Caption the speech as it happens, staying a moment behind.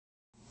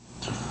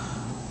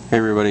Hey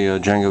everybody,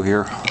 Django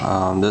here.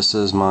 This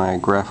is my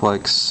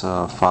Graflex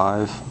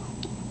 5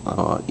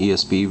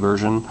 ESB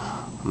version.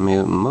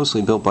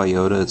 Mostly built by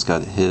Yoda. It's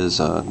got his,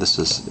 this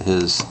is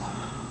his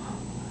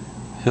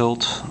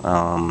hilt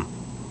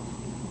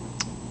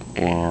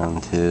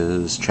and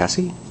his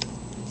chassis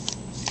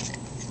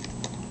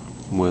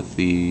with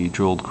the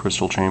drilled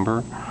crystal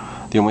chamber.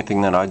 The only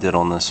thing that I did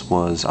on this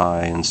was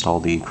I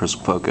installed the crystal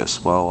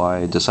focus. Well,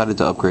 I decided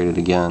to upgrade it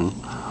again.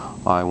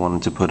 I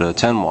wanted to put a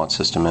 10-watt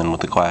system in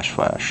with the Clash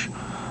Flash.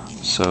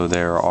 So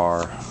there's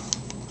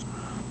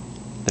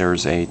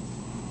a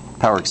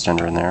power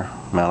extender in there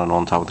mounted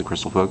on top of the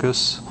crystal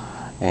focus,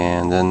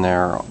 and then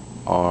there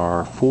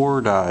are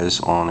 4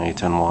 dies on a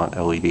 10-watt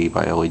LED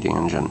by LED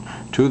engine.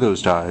 2 of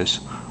those dies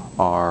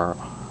are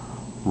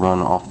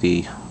run off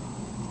the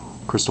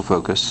crystal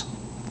focus,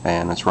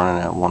 and it's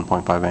running at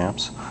 1.5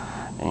 amps,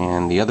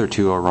 and the other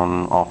 2 are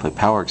run off a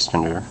power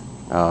extender,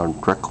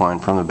 direct line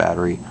from the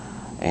battery,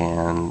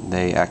 and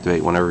they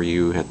activate whenever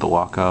you hit the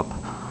lock up,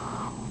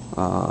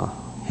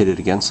 hit it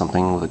against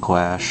something with a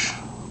clash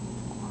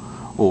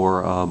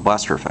or a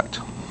blaster effect.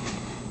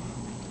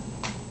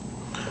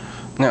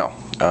 Now,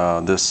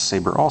 this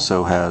saber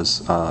also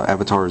has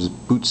Avatar's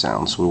boot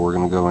sounds, so we're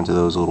going to go into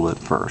those a little bit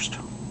first.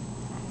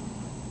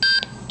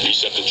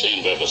 Reset the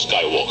chamber for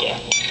Skywalker.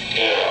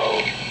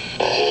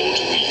 Hold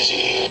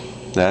easy.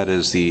 That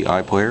is the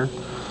iPlayer,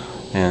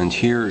 and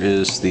here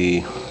is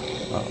the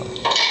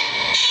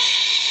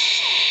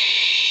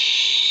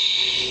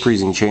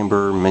freezing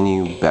chamber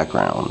menu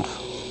background.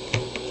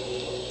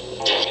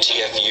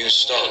 TFU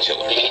Star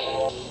Killer.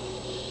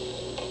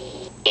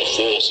 The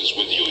Force is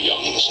with you,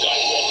 young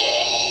Skywalker.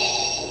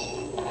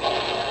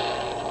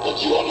 But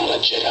you are not a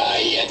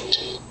Jedi yet.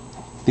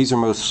 These are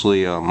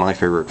mostly my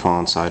favorite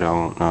fonts. I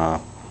don't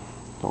have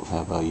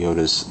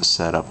Yoda's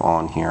setup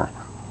on here.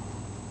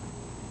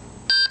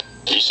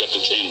 Reset the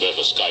chamber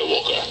for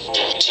Skywalker.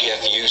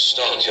 TFU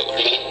Star Killer.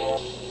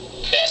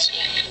 Yes.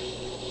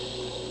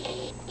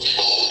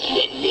 You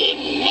have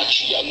learned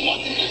much, young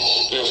one.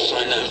 You'll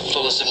find out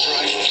full of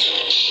surprises.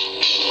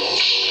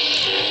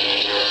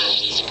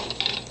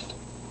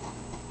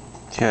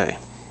 Okay,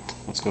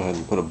 let's go ahead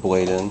and put a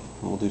blade in.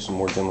 We'll do some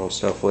more demo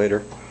stuff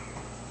later.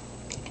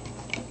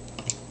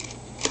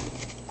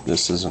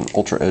 This is an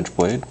ultra edge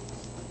blade.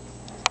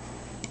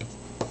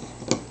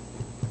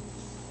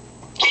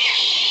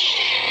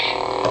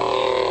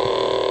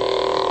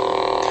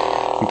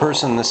 In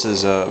person, this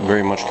is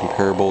very much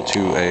comparable to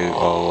a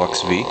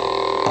Lux V,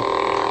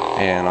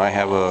 and I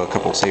have a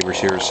couple of sabers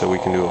here so we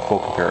can do a full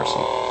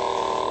comparison.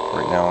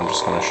 Right now I'm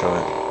just going to show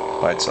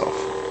it by itself.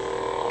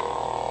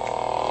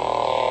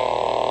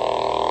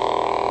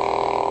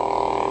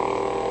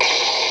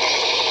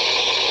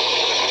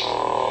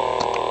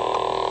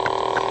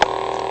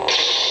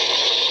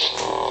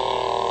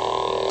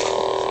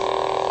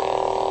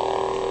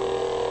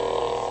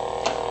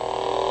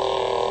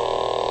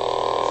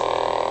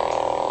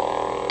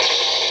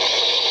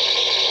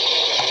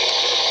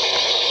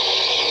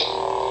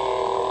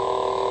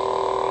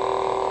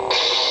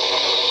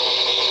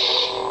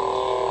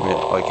 Yeah,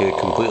 like it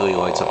completely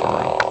lights up a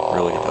room.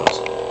 Really it does.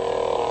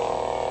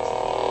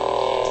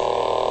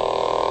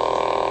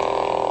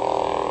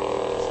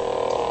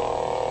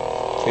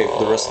 Okay, for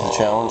the rest of the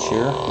challenge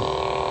here,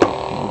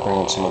 I'll bring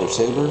up some other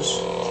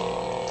sabers.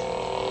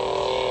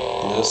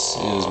 This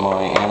is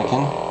my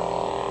Anakin,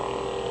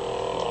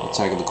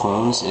 Attack of the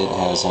Clones. It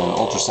has an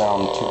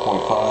ultrasound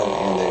 2.5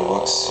 and a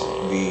Lux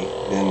V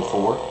Bin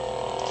 4.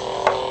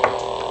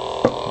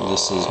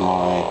 This is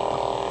my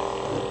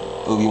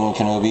Obi-Wan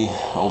Kenobi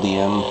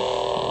LDM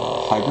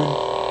hybrid,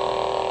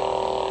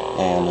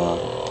 and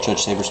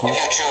Judge Sabersmith. If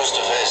you choose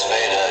to face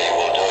Vader, you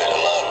will do it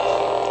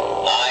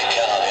alone. I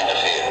cannot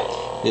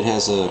interfere. It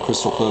has a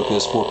crystal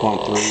focus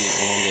 4.3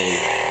 and a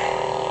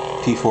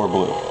P4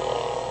 blue.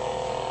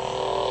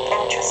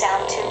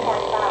 Ultrasound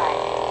 2.5.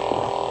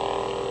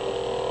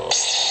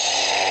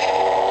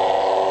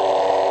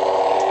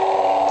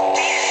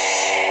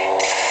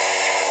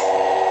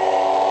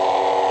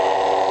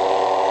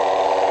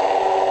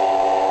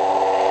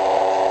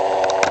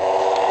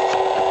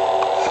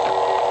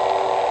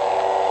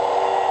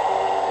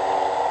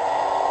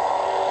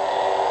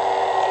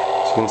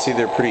 You can see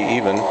they're pretty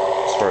even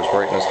as far as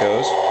brightness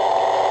goes.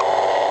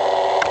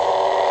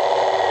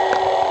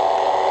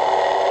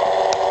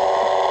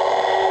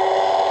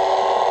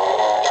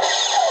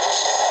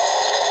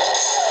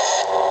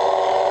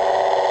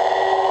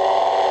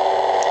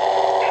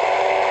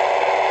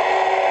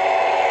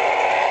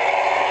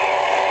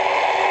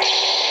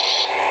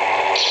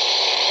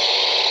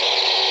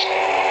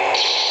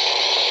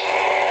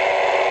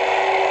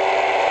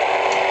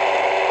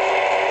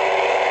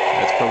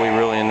 That's probably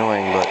really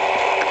annoying, but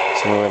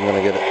the only way I'm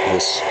going to get it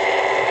is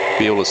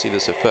be able to see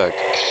this effect.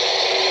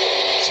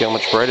 See how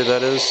much brighter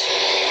that is?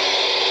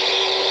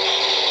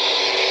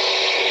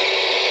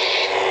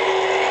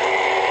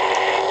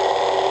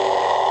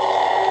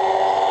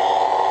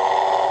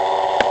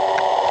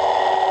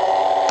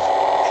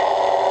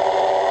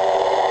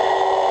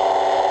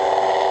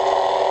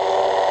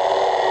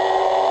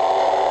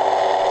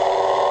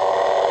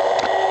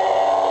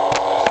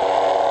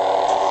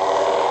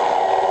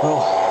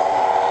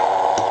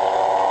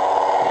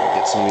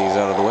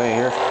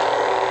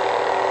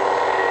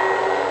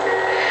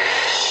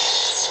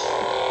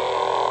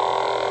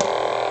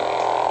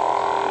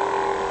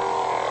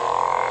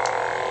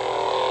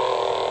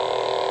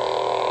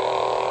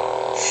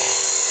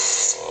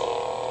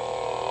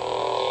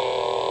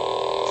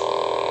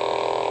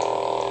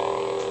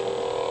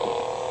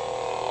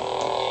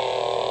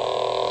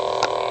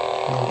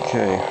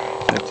 Okay,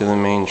 back to the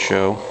main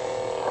show.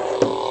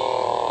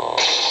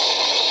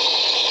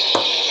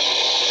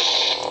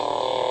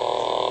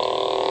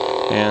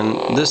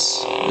 And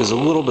this is a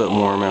little bit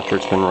warm after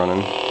it's been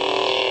running.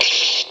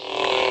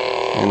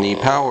 And the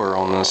power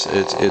on this,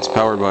 it's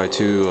powered by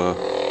two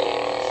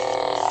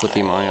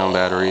lithium-ion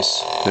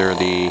batteries. They're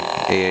the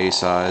AA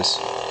size.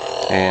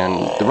 And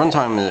the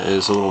runtime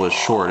is a little bit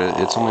short.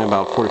 It's only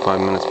about 45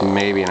 minutes,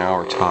 maybe an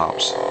hour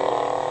tops.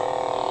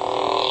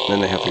 Then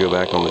they have to go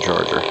back on the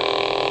charger.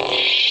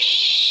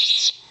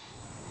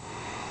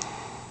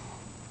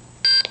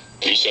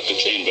 Reset the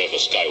chamber for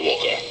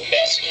Skywalker.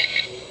 Yes.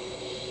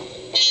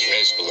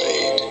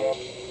 Blade.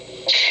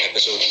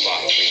 Episode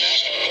 5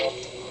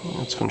 remastered.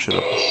 Let's finish it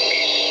up.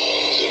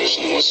 There is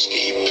no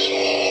escape.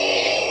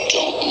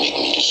 Don't make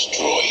me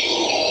destroy you.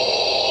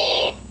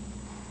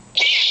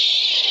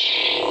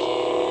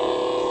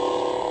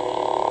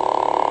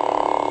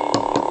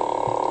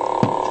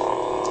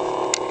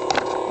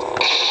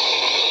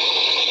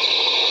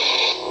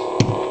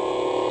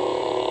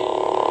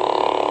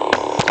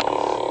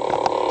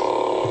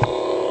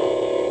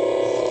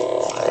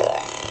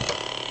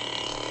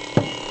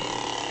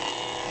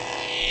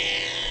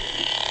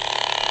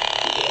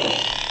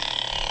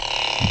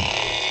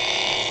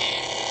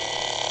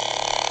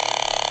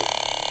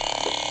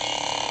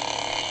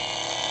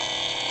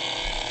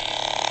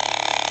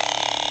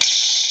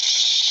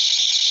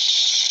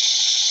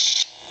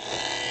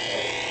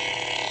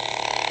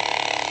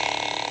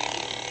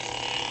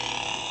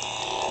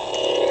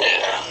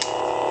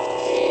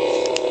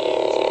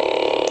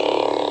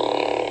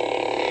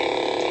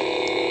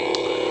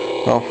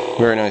 Well,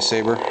 very nice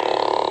saber.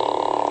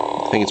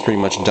 I think it's pretty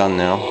much done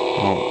now.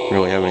 I don't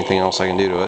really have anything else I can do to it.